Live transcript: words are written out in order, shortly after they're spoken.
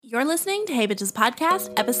You're listening to Hey Bitches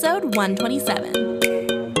Podcast, episode 127.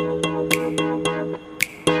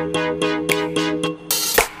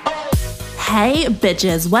 Hey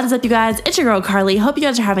bitches, what is up you guys? It's your girl Carly. Hope you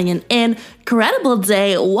guys are having an incredible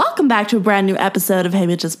day. Welcome back to a brand new episode of Hey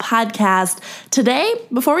Bitches Podcast. Today,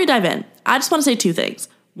 before we dive in, I just want to say two things.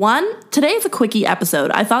 One, today is a quickie episode.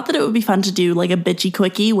 I thought that it would be fun to do like a bitchy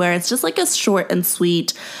quickie where it's just like a short and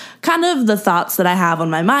sweet, kind of the thoughts that I have on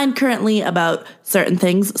my mind currently about certain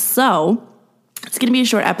things. So it's going to be a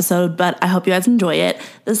short episode, but I hope you guys enjoy it.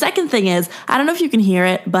 The second thing is, I don't know if you can hear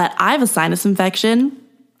it, but I have a sinus infection.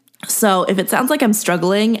 So if it sounds like I'm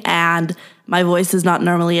struggling and my voice is not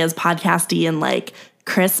normally as podcasty and like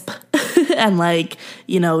crisp and like,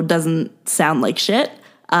 you know, doesn't sound like shit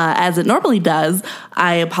as it normally does,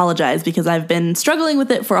 I apologize because I've been struggling with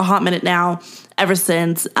it for a hot minute now ever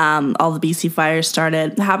since all the BC fires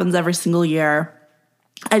started. It happens every single year.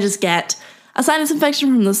 I just get a sinus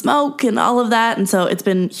infection from the smoke and all of that. And so it's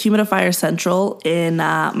been humidifier central in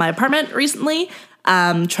my apartment recently.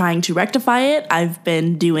 Trying to rectify it. I've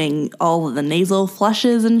been doing all of the nasal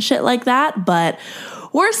flushes and shit like that, but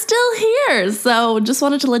we're still here. So just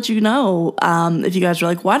wanted to let you know, if you guys are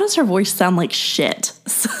like, why does her voice sound like shit?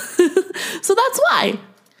 So that's why.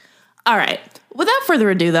 All right. Without further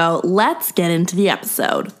ado though, let's get into the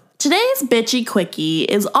episode. Today's bitchy quickie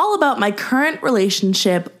is all about my current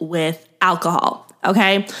relationship with alcohol.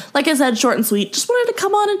 Okay. Like I said, short and sweet, just wanted to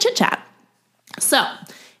come on and chit chat. So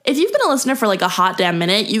if you've been a listener for like a hot damn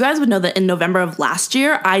minute, you guys would know that in November of last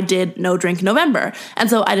year, I did No Drink November. And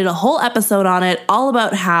so I did a whole episode on it, all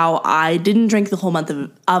about how I didn't drink the whole month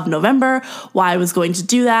of November, why I was going to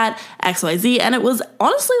do that, XYZ. And it was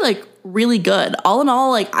honestly like really good. All in all,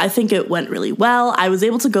 like I think it went really well. I was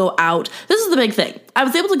able to go out. This is the big thing. I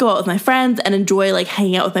was able to go out with my friends and enjoy like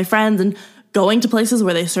hanging out with my friends and going to places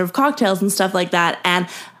where they serve cocktails and stuff like that. And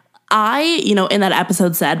I, in that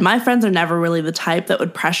episode said, my friends are never really the type that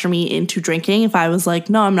would pressure me into drinking if I was like,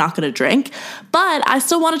 no, I'm not going to drink. But I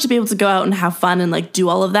still wanted to be able to go out and have fun and like do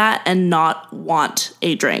all of that and not want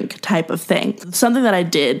a drink type of thing. Something that I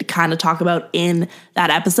did kind of talk about in that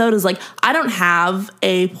episode is like, I don't have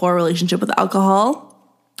a poor relationship with alcohol.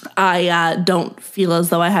 I don't feel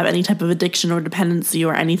as though I have any type of addiction or dependency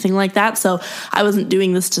or anything like that. So I wasn't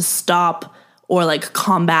doing this to stop or like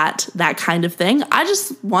combat that kind of thing. I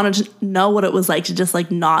just wanted to know what it was like to just like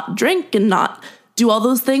not drink and not do all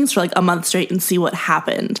those things for like a month straight and see what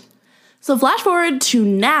happened. So flash forward to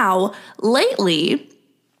now, lately,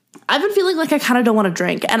 I've been feeling like I kind of don't want to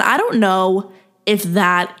drink. And I don't know if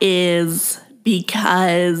that is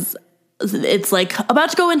because it's like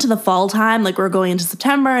about to go into the fall time, like we're going into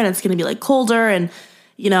September and it's going to be like colder and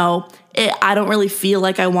I don't really feel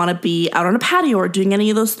like I want to be out on a patio or doing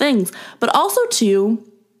any of those things. But also, too,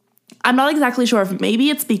 I'm not exactly sure if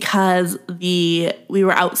maybe it's because we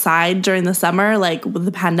were outside during the summer, like with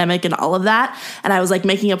the pandemic and all of that. And I was like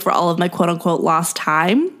making up for all of my quote unquote lost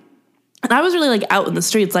time. And I was really like out in the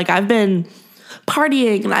streets. Like I've been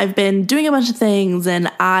partying and I've been doing a bunch of things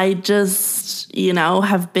and I just,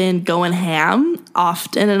 have been going ham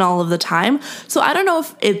often and all of the time. So I don't know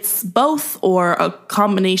if it's both or a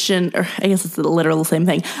combination, or I guess it's the literal same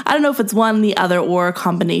thing. I don't know if it's one, the other, or a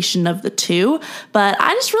combination of the two, but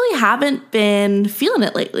I just really haven't been feeling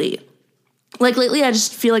it lately. Like lately, I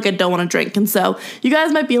just feel like I don't want to drink. And so you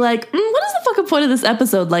guys might be like, what is the fucking point of this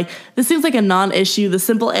episode? Like, this seems like a non-issue. The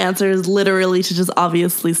simple answer is literally to just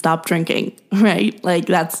obviously stop drinking, right? Like,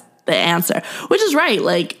 that's the answer, which is right.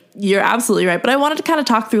 Like, you're absolutely right. But I wanted to kind of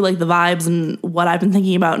talk through like the vibes and what I've been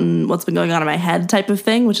thinking about and what's been going on in my head type of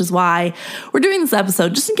thing, which is why we're doing this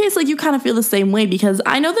episode, just in case like you kind of feel the same way, because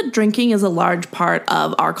I know that drinking is a large part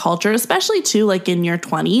of our culture, especially too, like in your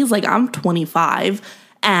 20s. Like I'm 25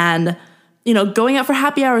 and going out for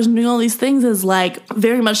happy hours and doing all these things is like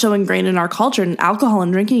very much so ingrained in our culture, and alcohol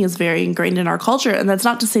and drinking is very ingrained in our culture. And that's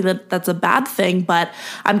not to say that that's a bad thing, but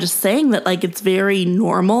I'm just saying that like it's very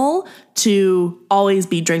normal to always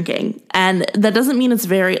be drinking. And that doesn't mean it's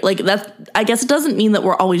very like that. I guess it doesn't mean that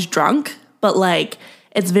we're always drunk, but like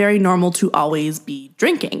it's very normal to always be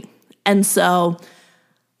drinking. And so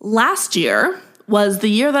last year was the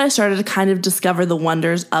year that I started to kind of discover the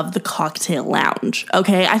wonders of the cocktail lounge.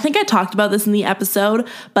 Okay, I think I talked about this in the episode,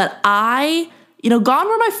 but gone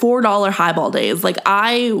were my $4 highball days. Like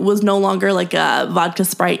I was no longer like a vodka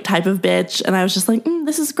Sprite type of bitch. And I was just like,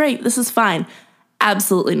 this is great. This is fine.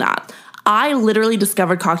 Absolutely not. I literally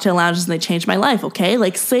discovered cocktail lounges and they changed my life. Okay.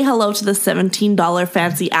 Like say hello to the $17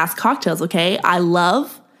 fancy ass cocktails. Okay. I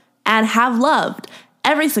love and have loved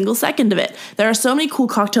every single second of it. There are so many cool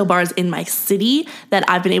cocktail bars in my city that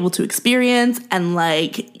I've been able to experience and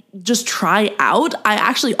like just try out. I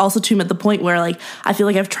actually also too am at the point where like I feel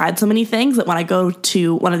like I've tried so many things that when I go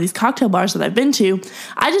to one of these cocktail bars that I've been to,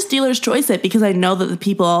 I just dealer's choice it because I know that the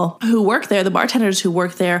people who work there, the bartenders who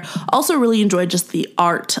work there, also really enjoy just the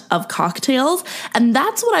art of cocktails. And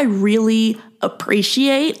that's what I really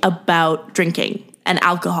appreciate about drinking and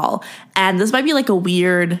alcohol. And this might be like a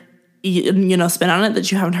weird, spin on it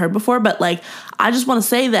that you haven't heard before, but like I just want to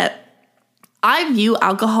say that I view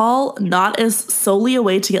alcohol not as solely a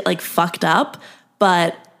way to get like fucked up,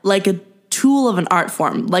 but like a tool of an art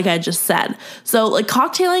form, like I just said. So like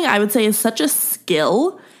cocktailing, I would say, is such a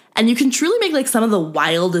skill, and you can truly make like some of the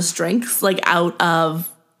wildest drinks like out of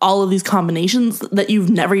all of these combinations that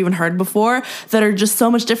you've never even heard before that are just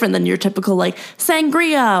so much different than your typical like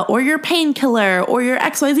sangria or your painkiller or your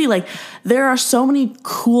XYZ. Like there are so many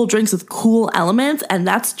cool drinks with cool elements, and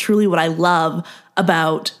that's truly what I love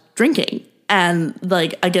about drinking. And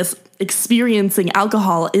like, I guess experiencing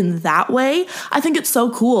alcohol in that way, I think it's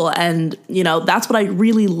so cool. And, that's what I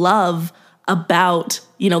really love about,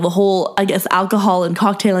 the whole, I guess, alcohol and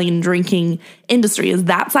cocktailing and drinking industry is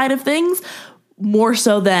that side of things, more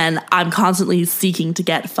so than I'm constantly seeking to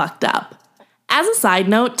get fucked up. As a side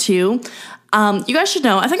note too, you guys should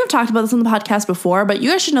know, I think I've talked about this on the podcast before, but you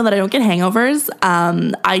guys should know that I don't get hangovers.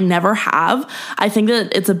 I never have. I think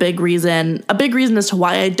that it's a big reason as to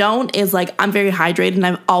why I don't is like, I'm very hydrated and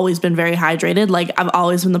I've always been very hydrated. Like I've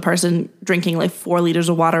always been the person drinking like 4 liters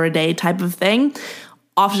of water a day type of thing,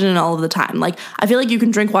 often and all of the time. Like I feel like you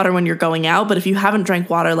can drink water when you're going out, but if you haven't drank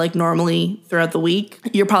water like normally throughout the week,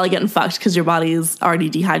 you're probably getting fucked because your body is already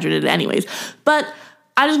dehydrated anyways. But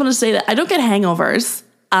I just want to say that I don't get hangovers.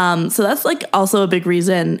 So that's like also a big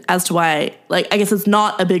reason as to why, like, I guess it's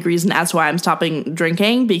not a big reason as to why I'm stopping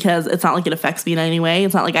drinking, because it's not like it affects me in any way.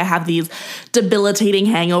 It's not like I have these debilitating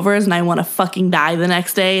hangovers and I want to fucking die the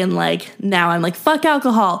next day. And like, now I'm like, fuck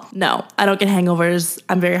alcohol. No, I don't get hangovers.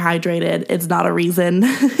 I'm very hydrated. It's not a reason.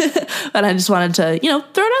 But I just wanted to,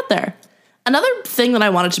 throw it out there. Another thing that I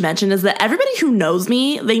wanted to mention is that everybody who knows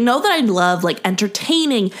me, they know that I love like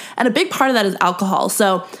entertaining, and a big part of that is alcohol.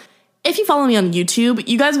 So if you follow me on YouTube,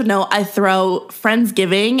 you guys would know I throw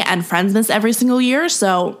Friendsgiving and Friendsmas every single year.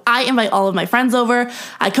 So I invite all of my friends over.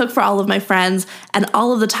 I cook for all of my friends. And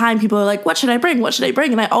all of the time people are like, what should I bring? What should I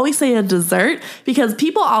bring? And I always say a dessert, because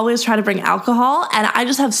people always try to bring alcohol and I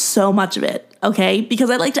just have so much of it. Okay,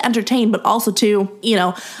 because I like to entertain, but also too,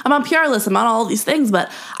 I'm on PR lists, I'm on all these things,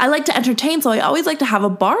 but I like to entertain. So I always like to have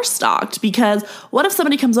a bar stocked, because what if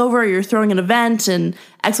somebody comes over, you're throwing an event and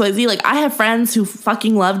XYZ? Like I have friends who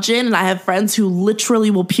fucking love gin, and I have friends who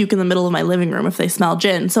literally will puke in the middle of my living room if they smell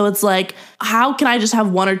gin. So it's like, how can I just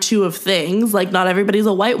have one or two of things? Like not everybody's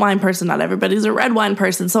a white wine person, not everybody's a red wine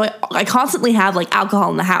person. So I constantly have like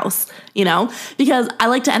alcohol in the house, because I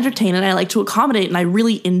like to entertain and I like to accommodate, and I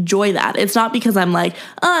really enjoy that. It's not because I'm like,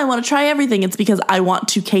 I want to try everything. It's because I want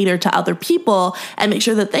to cater to other people and make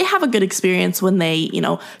sure that they have a good experience when they,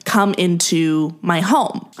 come into my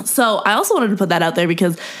home. So I also wanted to put that out there,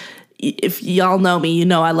 because if y'all know me,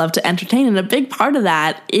 I love to entertain, and a big part of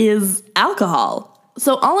that is alcohol.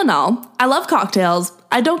 So all in all, I love cocktails.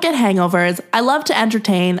 I don't get hangovers. I love to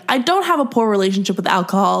entertain. I don't have a poor relationship with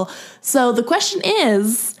alcohol. So the question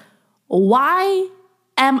is, why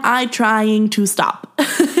am I trying to stop?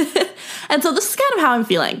 And so this is kind of how I'm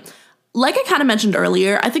feeling. Like I kind of mentioned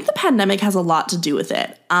earlier, I think the pandemic has a lot to do with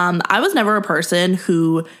it. I was never a person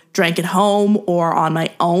who drank at home or on my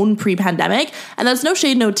own pre-pandemic. And that's no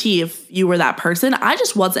shade, no tea if you were that person. I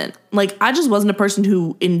just wasn't. I just wasn't a person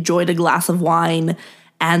who enjoyed a glass of wine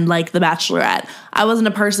and like The Bachelorette. I wasn't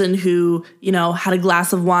a person who, had a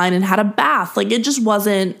glass of wine and had a bath. Like it just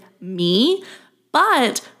wasn't me.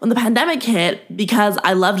 But when the pandemic hit, because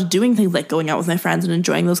I loved doing things like going out with my friends and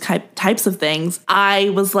enjoying those types of things, I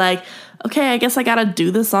was like, okay, I guess I got to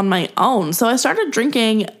do this on my own. So I started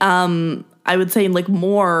drinking, I would say like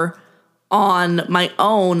more on my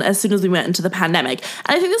own as soon as we went into the pandemic.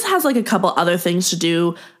 And I think this has like a couple other things to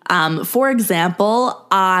do. For example,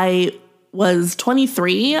 I was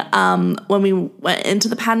 23 when we went into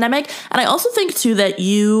the pandemic. And I also think too that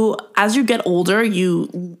as you get older,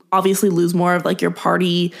 you obviously lose more of like your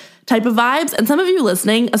party type of vibes. And some of you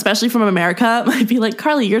listening, especially from America, might be like,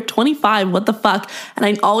 Carly, you're 25, what the fuck? And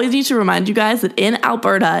I always need to remind you guys that in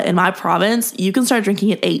Alberta, in my province, you can start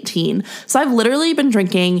drinking at 18. So I've literally been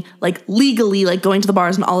drinking like legally, like going to the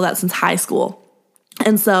bars and all of that since high school.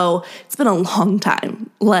 And so it's been a long time.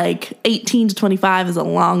 Like 18 to 25 is a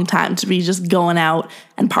long time to be just going out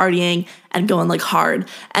and partying and going like hard.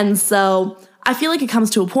 And so I feel like it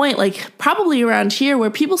comes to a point, like probably around here,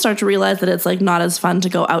 where people start to realize that it's like not as fun to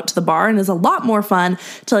go out to the bar, and it's a lot more fun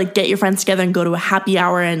to like get your friends together and go to a happy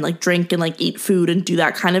hour and like drink and like eat food and do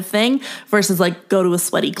that kind of thing versus like go to a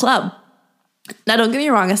sweaty club. Now, don't get me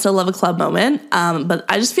wrong, I still love a club moment, but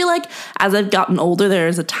I just feel like as I've gotten older,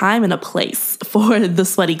 there's a time and a place for the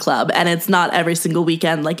sweaty club, and it's not every single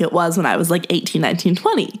weekend like it was when I was like 18, 19,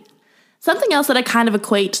 20. Something else that I kind of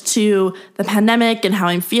equate to the pandemic and how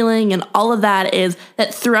I'm feeling and all of that is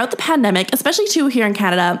that throughout the pandemic, especially too here in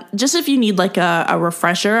Canada, just if you need like a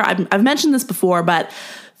refresher, I've mentioned this before, but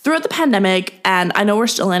throughout the pandemic, and I know we're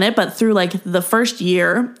still in it, but through like the first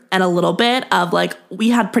year and a little bit of like, we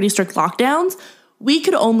had pretty strict lockdowns, we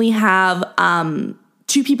could only have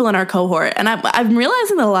 2 people in our cohort. And I'm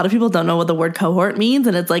realizing that a lot of people don't know what the word cohort means,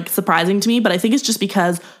 and it's like surprising to me, but I think it's just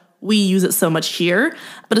because we use it so much here.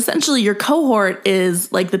 But essentially your cohort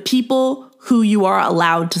is like the people who you are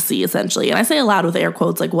allowed to see, essentially. And I say allowed with air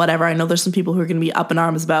quotes, like whatever. I know there's some people who are going to be up in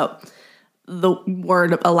arms about the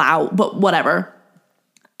word allow, but whatever.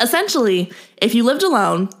 Essentially, if you lived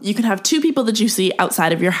alone, you could have 2 people that you see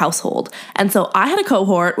outside of your household. And so I had a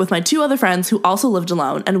cohort with my 2 other friends who also lived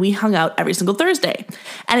alone, and we hung out every single Thursday.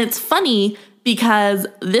 And it's funny because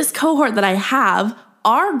this cohort that I have,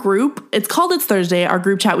 our group, it's called It's Thursday, our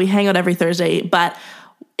group chat, we hang out every Thursday, but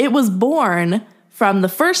it was born from the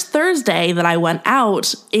first Thursday that I went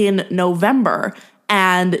out in November.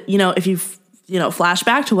 And, you know, if you flash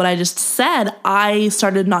back to what I just said, I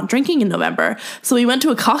started not drinking in November. So we went to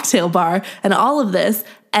a cocktail bar and all of this,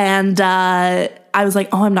 and I was like,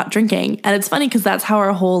 oh, I'm not drinking. And it's funny because that's how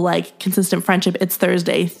our whole like consistent friendship, It's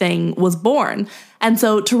Thursday thing was born. And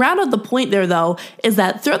so to round out the point there, though, is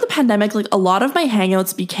that throughout the pandemic, like a lot of my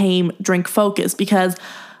hangouts became drink focused because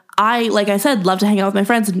I, like I said, love to hang out with my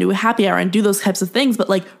friends and do a happy hour and do those types of things. But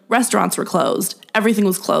like restaurants were closed. Everything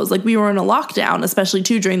was closed. Like we were in a lockdown, especially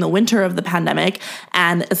too during the winter of the pandemic.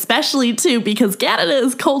 And especially too because Canada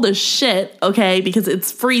is cold as shit, okay, because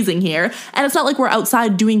it's freezing here. And it's not like we're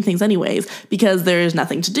outside doing things anyways because there's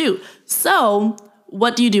nothing to do. So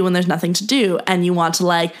what do you do when there's nothing to do and you want to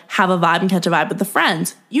like have a vibe and catch a vibe with the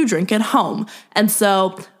friends? You drink at home. And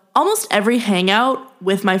so almost every hangout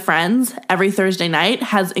with my friends every Thursday night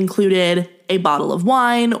has included a bottle of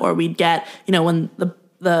wine, or we'd get, you know, when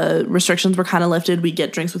the restrictions were kind of lifted, we'd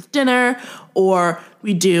get drinks with dinner, or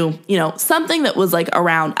we do, you know, something that was like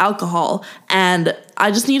around alcohol. And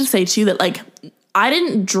I just need to say too that like I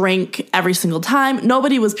didn't drink every single time.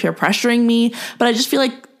 Nobody was peer pressuring me, but I just feel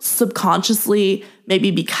like subconsciously, maybe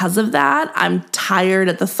because of that, I'm tired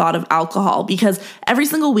at the thought of alcohol because every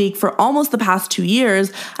single week for almost the past 2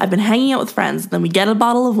 years, I've been hanging out with friends. Then we get a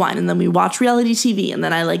bottle of wine and then we watch reality TV and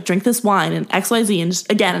then I like drink this wine and XYZ and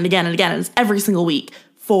just again and again and again. And it's every single week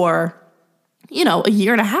for, you know, a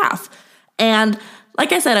year and a half. And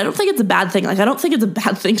like I said, I don't think it's a bad thing. Like, I don't think it's a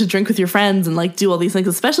bad thing to drink with your friends and like do all these things,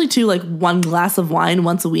 especially to like 1 glass of wine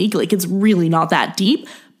once a week. Like it's really not that deep.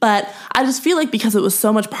 But I just feel like because it was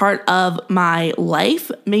so much part of my life,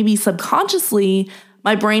 maybe subconsciously,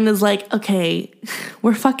 my brain is like, okay,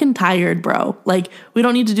 we're fucking tired, bro. Like, we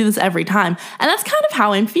don't need to do this every time. And that's kind of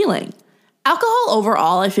how I'm feeling. Alcohol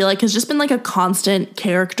overall, I feel like, has just been like a constant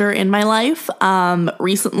character in my life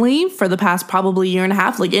recently for the past probably year and a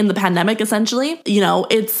half, like in the pandemic, essentially. You know,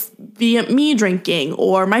 it's via me drinking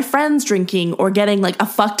or my friends drinking or getting like a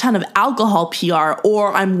fuck ton of alcohol PR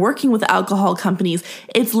or I'm working with alcohol companies.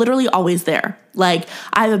 It's literally always there. Like,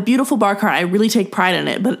 I have a beautiful bar cart. I really take pride in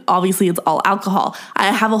it, but obviously it's all alcohol. I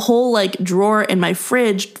have a whole like drawer in my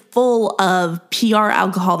fridge full of PR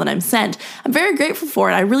alcohol that I'm sent. I'm very grateful for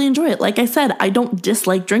it. I really enjoy it. Like I said, I don't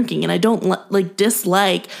dislike drinking and I don't like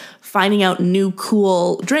dislike finding out new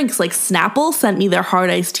cool drinks. Like Snapple sent me their hard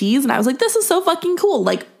iced teas and I was like, this is so fucking cool.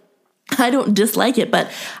 Like, I don't dislike it,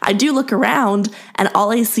 but I do look around and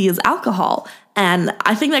all I see is alcohol. And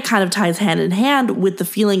I think that kind of ties hand in hand with the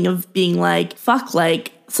feeling of being like, fuck,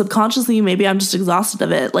 like subconsciously, maybe I'm just exhausted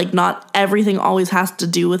of it. Like not everything always has to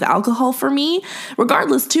do with alcohol for me,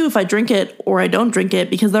 regardless too, if I drink it or I don't drink it,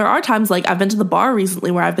 because there are times like I've been to the bar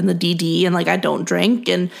recently where I've been the DD and like I don't drink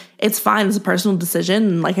and it's fine. It's a personal decision.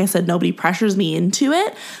 And like I said, nobody pressures me into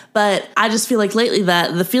it. But I just feel like lately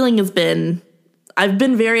that the feeling has been, I've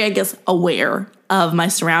been very, I guess, aware of my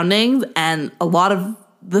surroundings and a lot of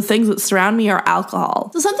the things that surround me are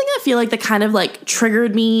alcohol. So something I feel like that kind of like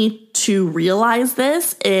triggered me to realize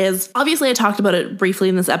this is, obviously I talked about it briefly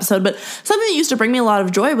in this episode, but something that used to bring me a lot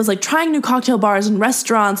of joy was like trying new cocktail bars and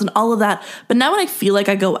restaurants and all of that. But now when I feel like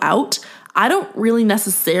I go out, I don't really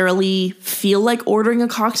necessarily feel like ordering a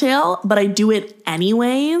cocktail, but I do it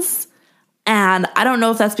anyways. And I don't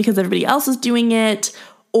know if that's because everybody else is doing it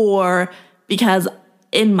or because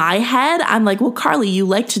in my head, I'm like, well, Carly, you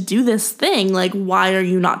like to do this thing. Like, why are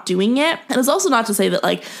you not doing it? And it's also not to say that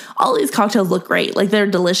like all these cocktails look great. Like they're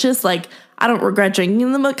delicious. Like I don't regret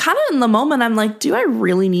drinking them, but kind of in the moment, I'm like, do I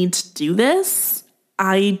really need to do this?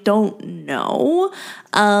 I don't know.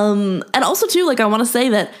 And also too, like I want to say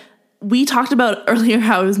that we talked about earlier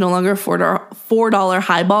how I was no longer a $4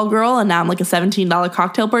 highball girl and now I'm like a $17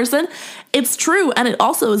 cocktail person. It's true. And it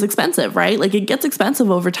also is expensive, right? Like it gets expensive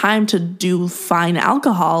over time to do fine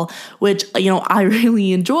alcohol, which, you know, I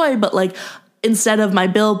really enjoy. But like instead of my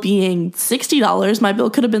bill being $60, my bill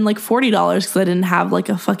could have been like $40 because I didn't have like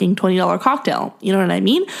a fucking $20 cocktail. You know what I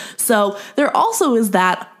mean? So there also is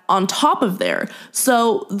that on top of there.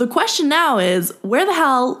 So the question now is, where the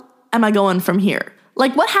hell am I going from here?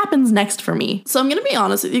 Like, what happens next for me? So I'm going to be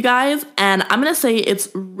honest with you guys, and I'm going to say it's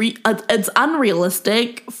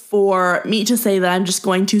unrealistic for me to say that I'm just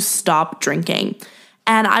going to stop drinking.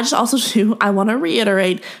 And I want to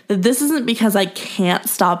reiterate that this isn't because I can't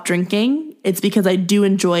stop drinking. It's because I do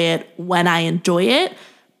enjoy it when I enjoy it.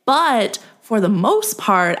 But for the most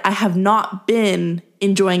part, I have not been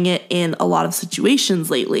enjoying it in a lot of situations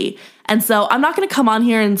lately. And so I'm not going to come on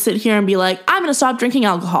here and sit here and be like, I'm going to stop drinking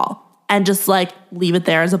alcohol and just like leave it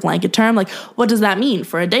there as a blanket term. Like, what does that mean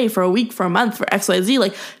for a day, for a week, for a month, for XYZ,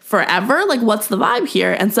 like forever? Like, what's the vibe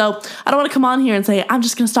here? And so I don't want to come on here and say, I'm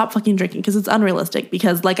just going to stop fucking drinking, because it's unrealistic.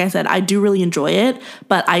 Because like I said, I do really enjoy it,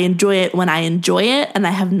 but I enjoy it when I enjoy it, and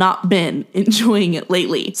I have not been enjoying it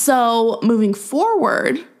lately. So moving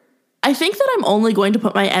forward, I think that I'm only going to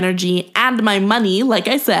put my energy and my money, like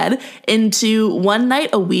I said, into one night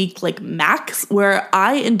a week, like max, where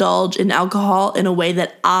I indulge in alcohol in a way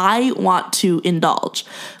that I want to indulge.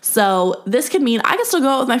 So this could mean I can still go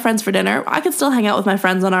out with my friends for dinner. I can still hang out with my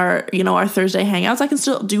friends on our Thursday hangouts. I can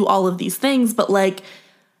still do all of these things. But like,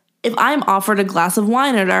 if I'm offered a glass of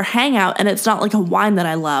wine at our hangout and it's not like a wine that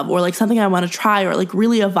I love or like something I want to try or like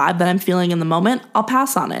really a vibe that I'm feeling in the moment, I'll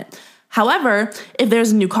pass on it. However, if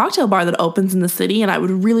there's a new cocktail bar that opens in the city and I would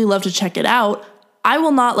really love to check it out, I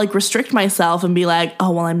will not like restrict myself and be like,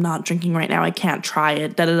 oh, well, I'm not drinking right now, I can't try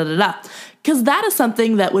it, Because that is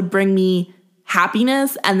something that would bring me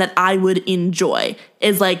happiness and that I would enjoy,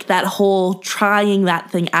 is like that whole trying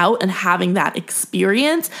that thing out and having that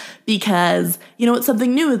experience, because, you know, it's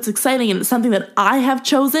something new, it's exciting, and it's something that I have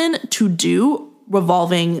chosen to do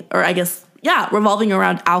revolving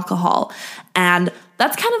around alcohol. And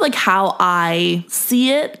that's kind of like how I see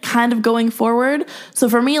it kind of going forward. So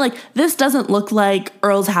for me, like, this doesn't look like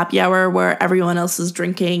Earl's Happy Hour where everyone else is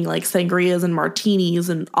drinking like sangrias and martinis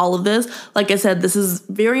and all of this. Like I said, this is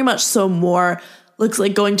very much so more looks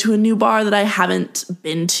like going to a new bar that I haven't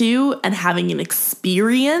been to and having an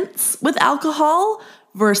experience with alcohol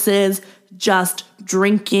versus just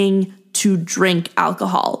drinking to drink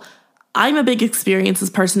alcohol. I'm a big experiences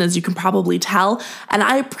person, as you can probably tell, and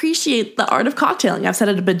I appreciate the art of cocktailing. I've said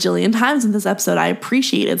it a bajillion times in this episode. I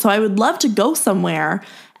appreciate it. So I would love to go somewhere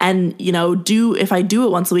and, you know, if I do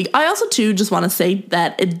it once a week. I also, too, just want to say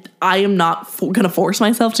that I am not going to force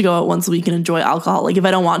myself to go out once a week and enjoy alcohol. Like, if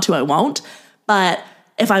I don't want to, I won't. But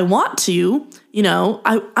if I want to, you know,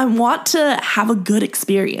 I want to have a good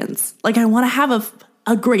experience. Like, I want to have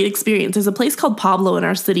a great experience. There's a place called Pablo in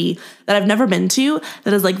our city that I've never been to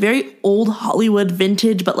that is like very old Hollywood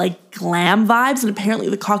vintage, but like glam vibes. And apparently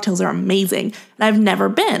the cocktails are amazing. And I've never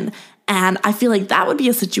been. And I feel like that would be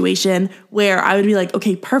a situation where I would be like,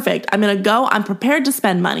 okay, perfect. I'm going to go. I'm prepared to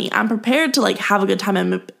spend money. I'm prepared to like have a good time.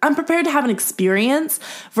 I'm prepared to have an experience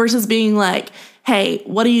versus being like, hey,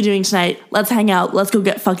 what are you doing tonight? Let's hang out. Let's go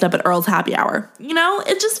get fucked up at Earl's Happy Hour. You know,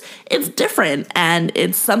 it's different. And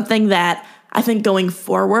it's something that I think going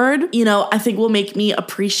forward, you know, I think will make me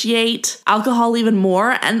appreciate alcohol even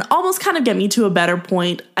more and almost kind of get me to a better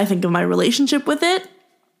point, I think, of my relationship with it.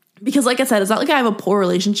 Because like I said, it's not like I have a poor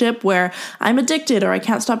relationship where I'm addicted or I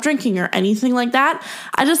can't stop drinking or anything like that.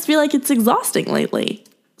 I just feel like it's exhausting lately.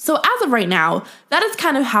 So as of right now, that is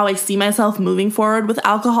kind of how I see myself moving forward with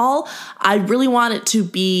alcohol. I really want it to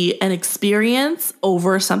be an experience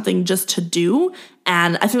over something just to do.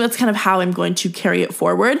 And I think that's kind of how I'm going to carry it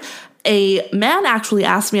forward. A man actually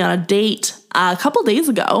asked me on a date a couple days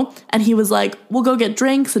ago, and he was like, we'll go get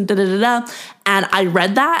drinks and da-da-da-da. And I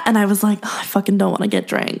read that and I was like, oh, I fucking don't want to get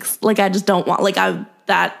drinks. Like, I just don't want, like,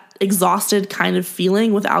 that exhausted kind of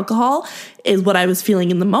feeling with alcohol is what I was feeling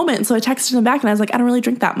in the moment. So I texted him back and I was like, I don't really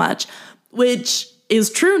drink that much, which is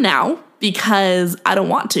true now because I don't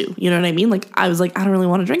want to, you know what I mean? Like, I was like, I don't really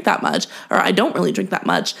want to drink that much, or I don't really drink that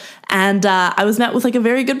much. And I was met with like a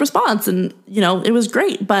very good response, and, you know, it was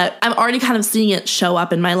great. But I'm already kind of seeing it show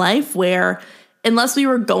up in my life where unless we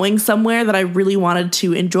were going somewhere that I really wanted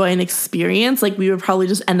to enjoy and experience, like we would probably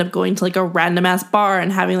just end up going to like a random ass bar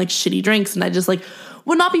and having like shitty drinks, and I just like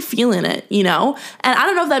would not be feeling it, you know? And I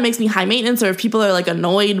don't know if that makes me high maintenance or if people are like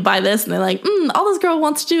annoyed by this and they're like, all this girl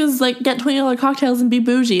wants to do is like get $20 cocktails and be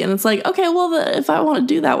bougie. And it's like, okay, well, if I want to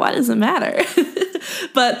do that, why does it matter?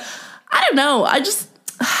 But I don't know. I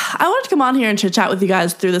wanted to come on here and chit chat with you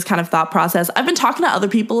guys through this kind of thought process. I've been talking to other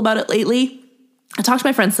people about it lately. I talked to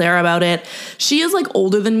my friend Sarah about it. She is like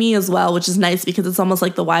older than me as well, which is nice because it's almost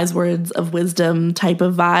like the wise words of wisdom type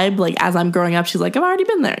of vibe. Like as I'm growing up, she's like, I've already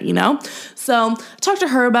been there, you know? So I talked to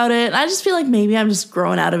her about it, and I just feel like maybe I'm just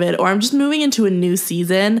growing out of it, or I'm just moving into a new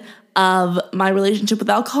season of my relationship with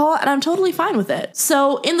alcohol, and I'm totally fine with it.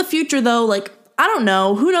 So in the future though, like, I don't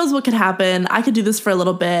know, who knows what could happen. I could do this for a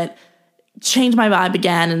little bit, change my vibe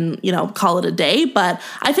again and, you know, call it a day. But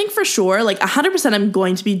I think for sure, like 100% I'm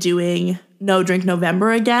going to be doing No Drink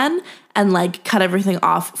November again and like cut everything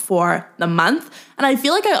off for the month. And I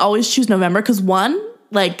feel like I always choose November because one,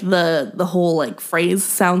 like the whole like phrase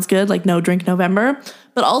sounds good, like No Drink November.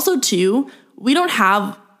 But also two, we don't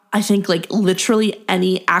have, I think, like literally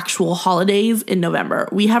any actual holidays in November.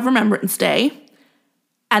 We have Remembrance Day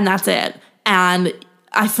and that's it. And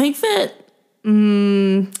I think that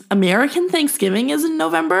American Thanksgiving is in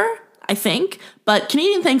November, I think, but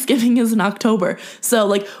Canadian Thanksgiving is in October. So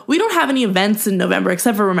like we don't have any events in November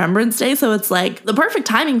except for Remembrance Day. So it's like the perfect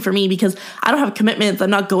timing for me because I don't have commitments.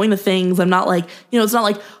 I'm not going to things. I'm not like, you know, it's not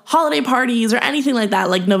like holiday parties or anything like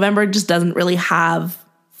that. Like November just doesn't really have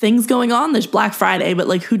things going on. There's Black Friday, but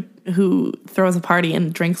like who throws a party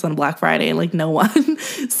and drinks on Black Friday? Like no one.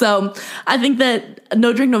 So I think that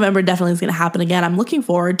No Drink November definitely is going to happen again. I'm looking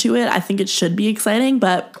forward to it. I think it should be exciting.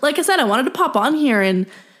 But like I said, I wanted to pop on here and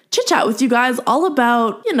chit chat with you guys all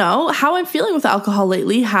about, you know, how I'm feeling with alcohol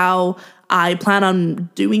lately, how I plan on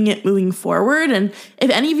doing it moving forward. And if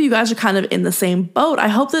any of you guys are kind of in the same boat, I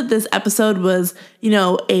hope that this episode was, you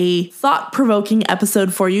know, a thought-provoking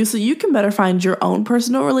episode for you so you can better find your own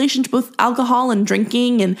personal relationship with alcohol and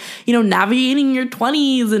drinking and, you know, navigating your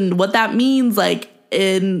 20s and what that means, like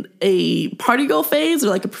in a party girl phase or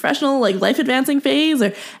like a professional, like life advancing phase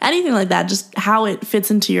or anything like that, just how it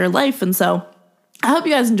fits into your life. And so I hope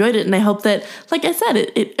you guys enjoyed it, and I hope that, like I said,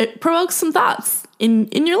 it provokes some thoughts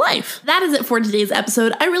in your life. That is it for today's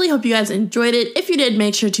episode. I really hope you guys enjoyed it. If you did,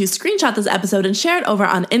 make sure to screenshot this episode and share it over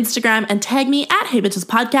on Instagram and tag me at Hey Bitches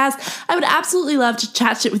Podcast. I would absolutely love to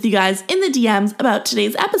chat shit with you guys in the DMs about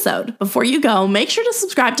today's episode. Before you go, make sure to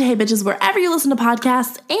subscribe to Hey Bitches wherever you listen to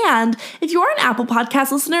podcasts. And if you are an Apple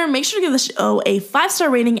Podcast listener, make sure to give the show a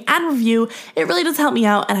 5-star rating and review. It really does help me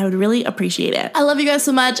out, and I would really appreciate it. I love you guys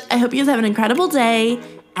so much. I hope you guys have an incredible day.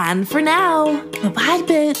 And for now, bye-bye,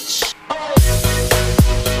 bitch.